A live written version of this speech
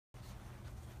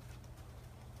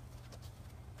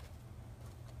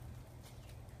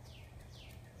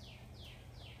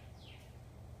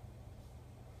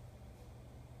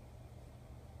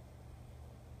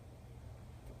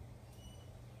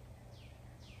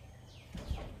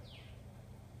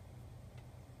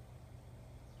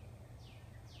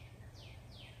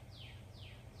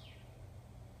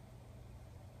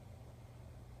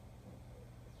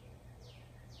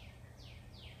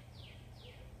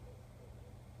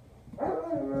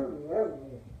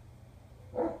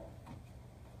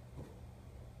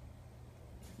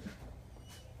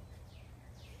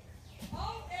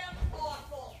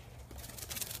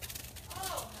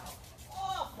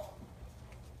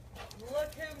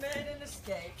made an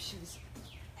escape. She's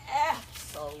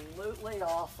absolutely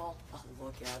awful. Oh,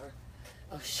 look at her.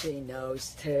 Oh, she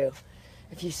knows too.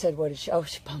 If you said, what did she? Oh,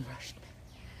 she bum rushed me.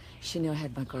 She knew I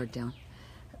had my guard down.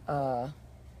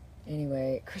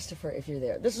 Anyway, Christopher, if you're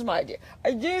there, this is my idea.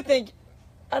 I do think,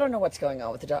 I don't know what's going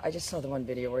on with the dog. I just saw the one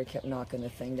video where he kept knocking the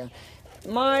thing down.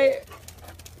 My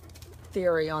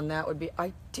theory on that would be,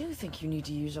 I do think you need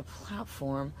to use a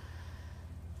platform.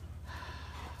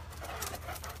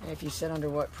 If you said under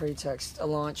what pretext, a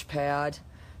launch pad.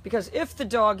 Because if the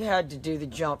dog had to do the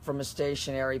jump from a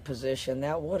stationary position,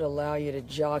 that would allow you to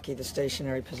jockey the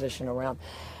stationary position around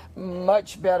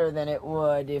much better than it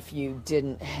would if you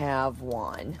didn't have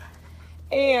one.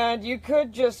 And you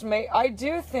could just make, I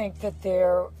do think that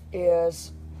there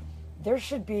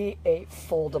should be a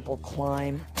foldable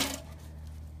climb.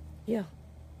 Yeah,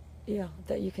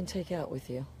 that you can take out with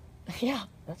you. Yeah,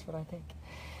 that's what I think.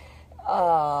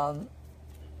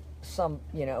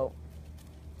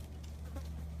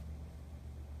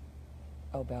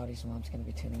 Oh, Bowdy's mom's going to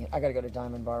be tuning in. I got to go to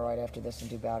Diamond Bar right after this and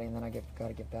do Bowdy, and then I got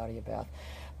to give Bowdy a bath.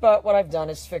 But what I've done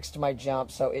is fixed my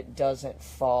jump so it doesn't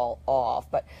fall off.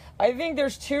 But I think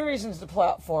there's two reasons the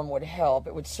platform would help.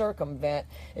 It would circumvent,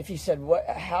 if you said,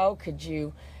 how could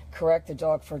you correct the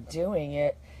dog for doing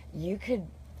it? You could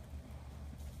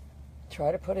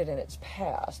try to put it in its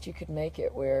past. You could make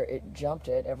it where it jumped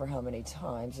it ever how many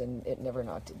times and it never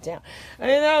knocked it down. I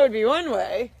mean, that would be one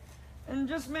way. And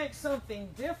just make something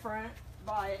different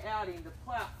by adding the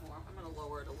platform. I'm going to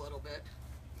lower it a little bit.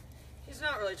 He's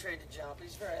not really trained to jump.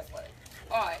 He's very athletic.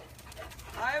 All right.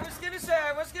 I was going to say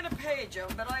I was going to page him,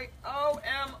 but I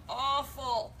am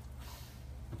awful.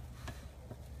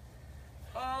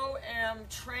 am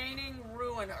training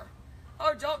ruiner.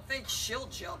 Oh, don't think she'll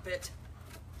jump it.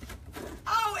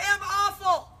 Am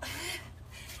awful.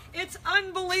 It's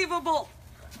unbelievable.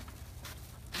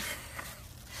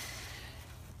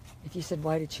 If you said,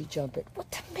 why did she jump it? Well,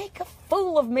 to make a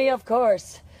fool of me, of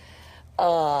course.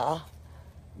 But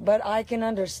I can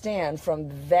understand from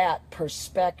that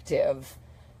perspective.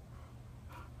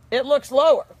 It looks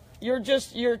lower. You're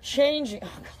changing. Oh,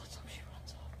 God, let's hope she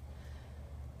runs off.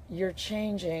 You're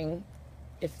changing.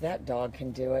 If that dog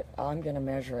can do it, I'm going to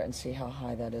measure it and see how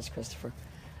high that is, Christopher.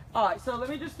 All right, so let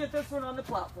me just get this one on the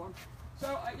platform.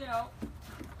 So, I'm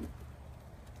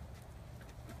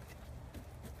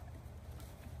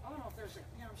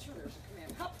sure there's a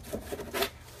command. Hup.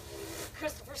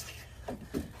 Christopher's. All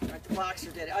right, the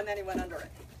boxer did it, and then he went under it.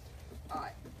 All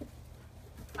right.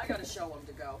 I got to show him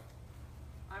to go.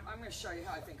 I'm going to show you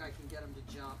how I think I can get him to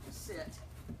jump. Sit.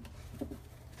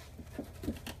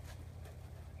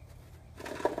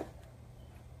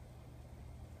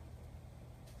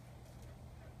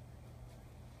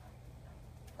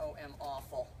 am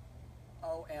awful.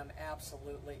 am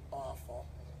absolutely awful.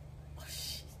 Oh,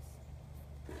 jeez.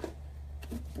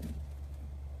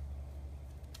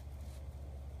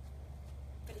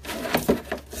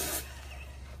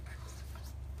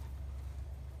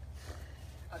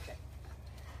 Okay.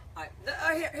 All right.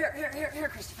 Here,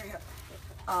 Christopher, here.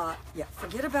 Yeah,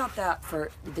 forget about that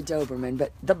for the Doberman,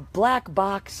 but the black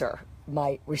boxer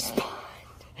might respond.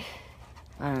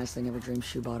 I honestly never dreamed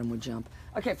Shoe Bottom would jump.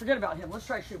 Okay, forget about him. Let's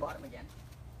try Shoe Bottom again.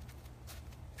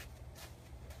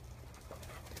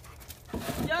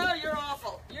 Yeah, you're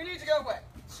awful. You need to go away.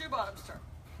 Shoe Bottom's turn.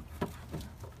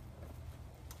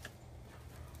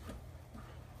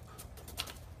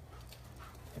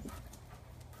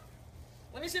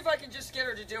 Let me see if I can just get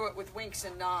her to do it with winks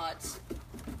and nods.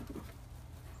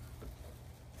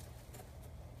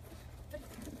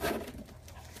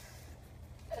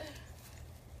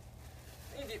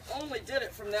 He only did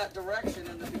it from that direction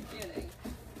in the beginning.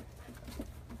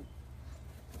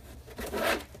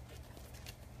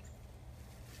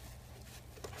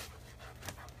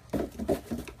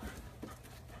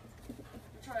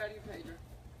 Try out your pager.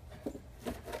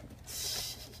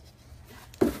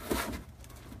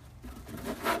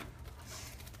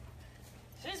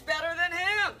 She's better than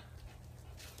him.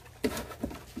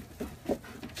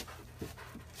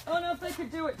 Oh no, if they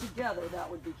could do it together, that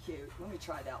would be cute. Let me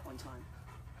try that one time.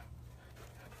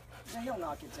 Now he'll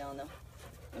knock it down though.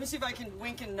 Let me see if I can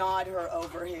wink and nod her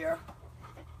over here.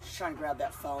 She's trying to grab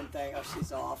that phone thing. Oh,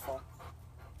 she's awful.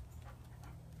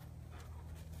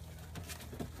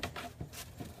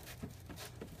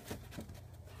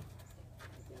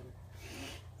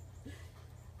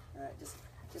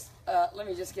 All right, let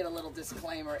me just get a little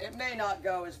disclaimer. It may not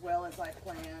go as well as I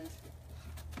planned.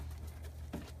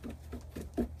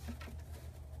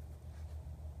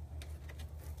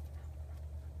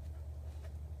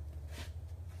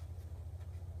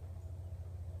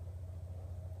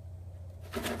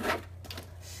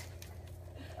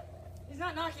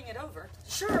 not knocking it over.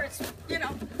 Sure, it's, you know,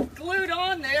 glued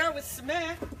on there with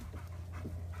cement.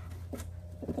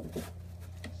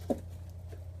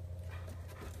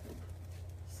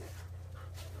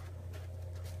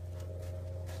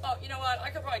 Oh, you know what? I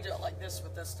could probably do it like this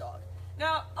with this dog.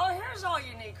 Now, oh, here's all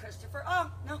you need, Christopher.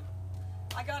 Oh, no.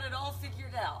 I got it all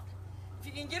figured out. If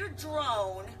you can get a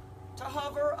drone to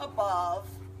hover above.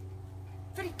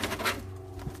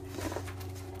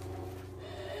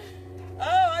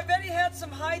 Oh, I bet he had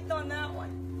some height on that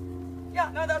one.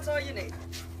 Yeah, no, that's all you need.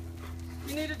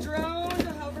 You need a drone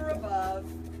to hover above.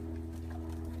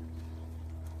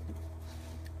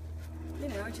 You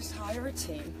know, just hire a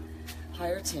team.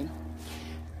 Hire a team.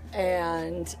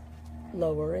 And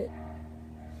lower it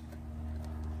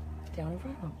down in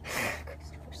front of him.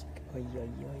 Christopher's like, oy, oy,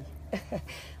 oy.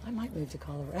 I might move to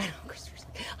Colorado. Christopher's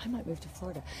like, I might move to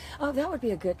Florida. Oh, that would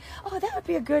be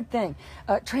a good thing.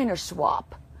 Trainer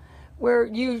swap, where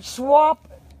you swap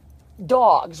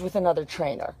dogs with another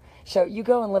trainer. So you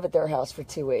go and live at their house for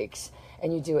 2 weeks,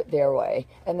 and you do it their way.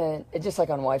 And then, just like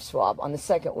on Wife Swap, on the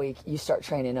second week, you start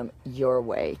training them your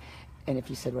way. And if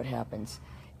you said what happens,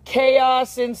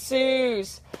 chaos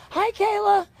ensues. Hi,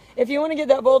 Kayla. If you want to get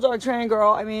that bulldog trained,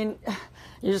 girl, I mean,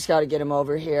 you just got to get him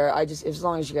over here. As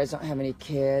long as you guys don't have any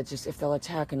kids, just if they'll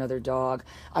attack another dog,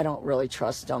 I don't really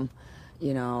trust them,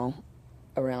 you know,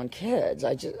 around kids.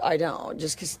 I don't.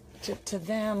 Just because to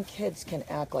them, kids can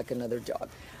act like another dog.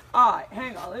 All right,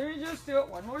 hang on. Let me just do it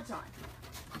one more time.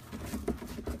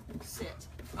 Sit.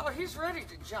 Oh, he's ready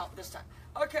to jump this time.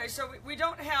 Okay, so we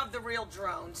don't have the real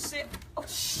drone. Sit. Oh,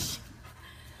 shh.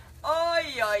 Oy,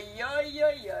 oy, oy,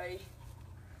 oy, oy.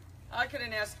 I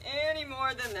couldn't ask any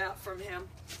more than that from him.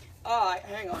 All right,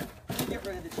 hang on. Let me get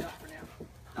rid of the jump for now.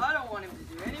 I don't want him to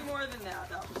do any more than that.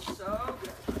 That was so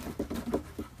good.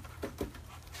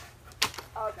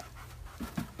 Okay.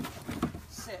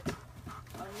 Sit.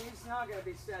 Oh, he's not going to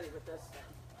be steady with this thing.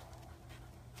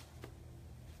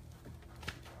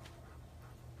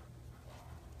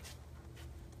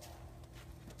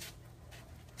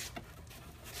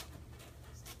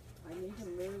 I need to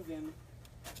move him.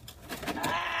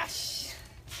 Ash!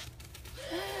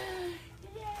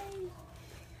 Yay!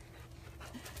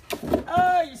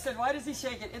 Oh, you said, why does he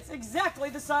shake it? It's exactly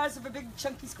the size of a big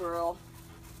chunky squirrel.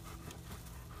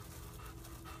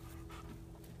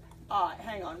 All right,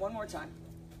 hang on, one more time.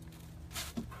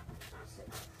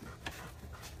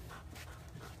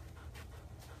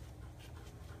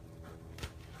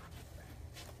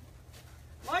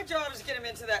 My job is to get him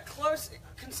into that close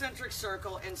concentric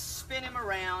circle and spin him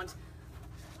around.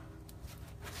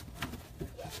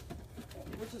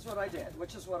 Which is what I did.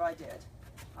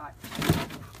 All right.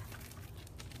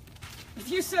 If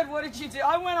you said, what did you do?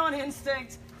 I went on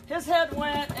instinct. His head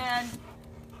went and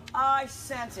I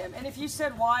sent him. And if you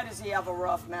said, why does he have a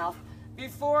rough mouth?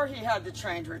 Before he had the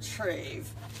trained retrieve,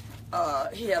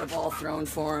 he had a ball thrown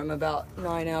for him about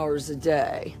 9 hours a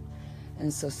day.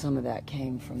 And so some of that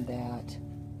came from that.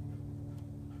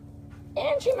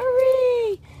 Angie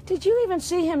Marie! Did you even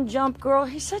see him jump, girl?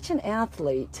 He's such an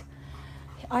athlete.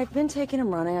 I've been taking him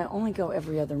running. I only go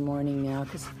every other morning now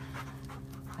because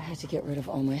I had to get rid of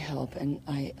all my help, and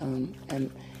I am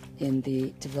in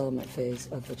the development phase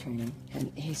of the training,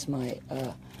 and he's my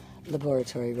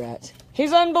laboratory rat.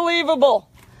 He's unbelievable,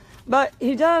 but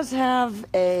he does have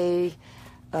a,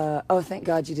 oh, thank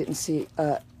God you didn't see,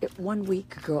 1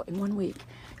 week, girl, in 1 week.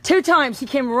 2 times he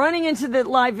came running into the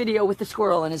live video with the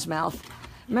squirrel in his mouth.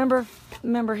 Remember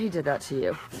he did that to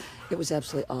you. It was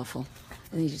absolutely awful.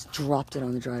 And he just dropped it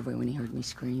on the driveway when he heard me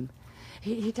scream.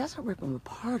 He doesn't rip them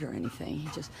apart or anything. He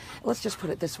just, let's just put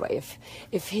it this way.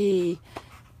 If he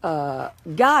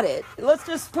got it, let's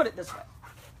just put it this way.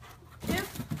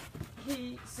 If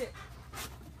he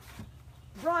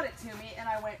brought it to me and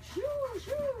I went shoo,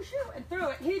 shoo, shoo, and threw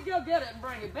it, he'd go get it and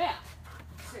bring it back.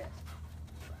 Sit.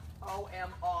 Oh,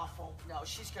 awful. No,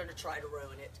 she's going to try to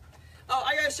ruin it. Oh,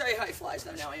 I got to show you how he flies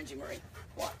though now, Angie Marie.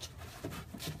 Watch.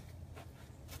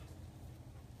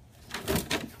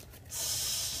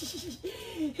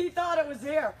 He thought it was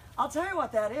here. I'll tell you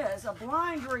what that is. A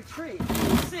blind retreat.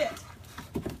 Sit.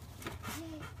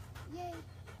 Yay.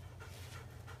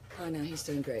 Oh, no, he's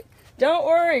doing great. Don't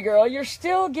worry, girl. You're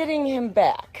still getting him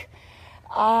back.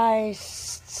 I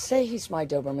say he's my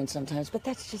Doberman sometimes, but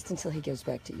that's just until he goes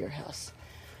back to your house.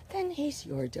 Then he's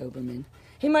your Doberman.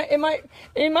 It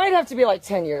might have to be like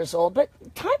 10 years old, but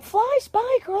time flies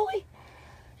by, girlie.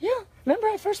 Yeah, remember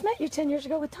I first met you 10 years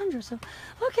ago with Tundra, so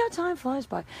look how time flies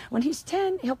by. When he's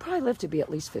 10, he'll probably live to be at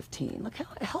least 15. Look how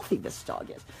healthy this dog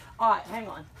is. All right, hang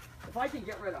on. If I can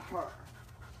get rid of her.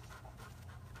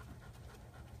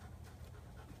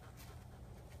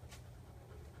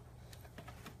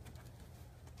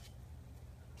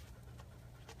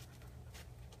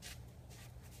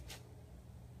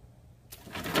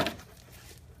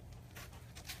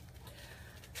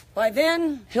 By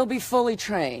then, he'll be fully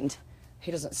trained.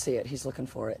 He doesn't see it. He's looking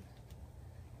for it.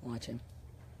 Watch him.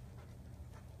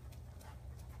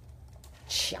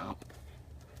 Chomp.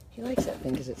 He likes that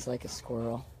thing because it's like a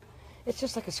squirrel. It's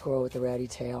just like a squirrel with a ratty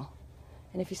tail.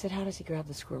 And if you said, how does he grab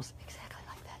the squirrels? Exactly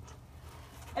like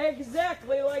that.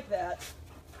 Exactly like that.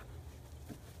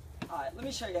 All right, let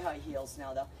me show you how he heals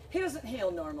now, though. He doesn't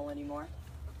heal normal anymore.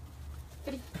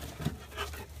 Fitty.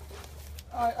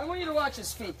 All right, I want you to watch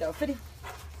his feet, though. Fitty.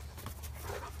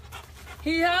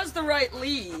 He has the right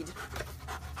lead.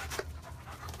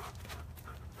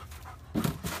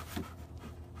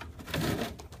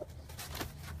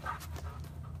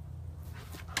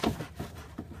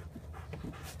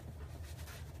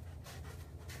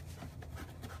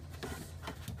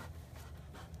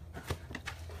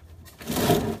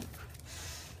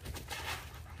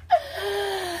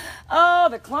 Oh,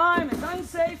 the climb is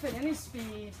unsafe at any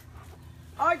speed.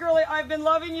 Hi, girlie, I've been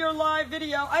loving your live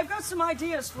video. I've got some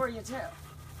ideas for you, too.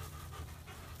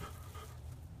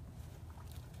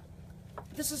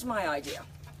 This is my idea.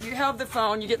 You have the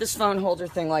phone, you get this phone holder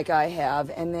thing like I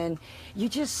have, and then you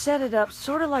just set it up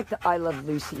sort of like the I Love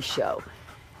Lucy show.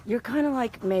 You're kind of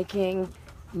like making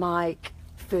Mike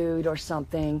food or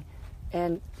something,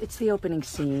 and it's the opening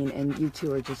scene, and you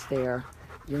two are just there,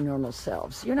 your normal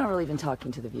selves. You're not really even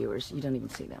talking to the viewers. You don't even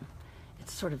see them.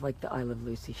 It's sort of like the I Love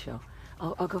Lucy show.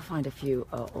 I'll go find a few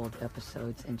old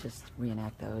episodes and just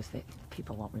reenact those.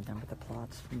 People won't remember the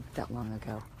plots from that long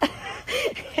ago.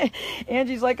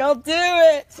 Angie's like, I'll do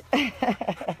it.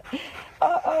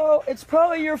 Uh-oh, it's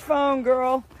probably your phone,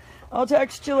 girl. I'll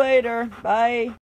text you later. Bye.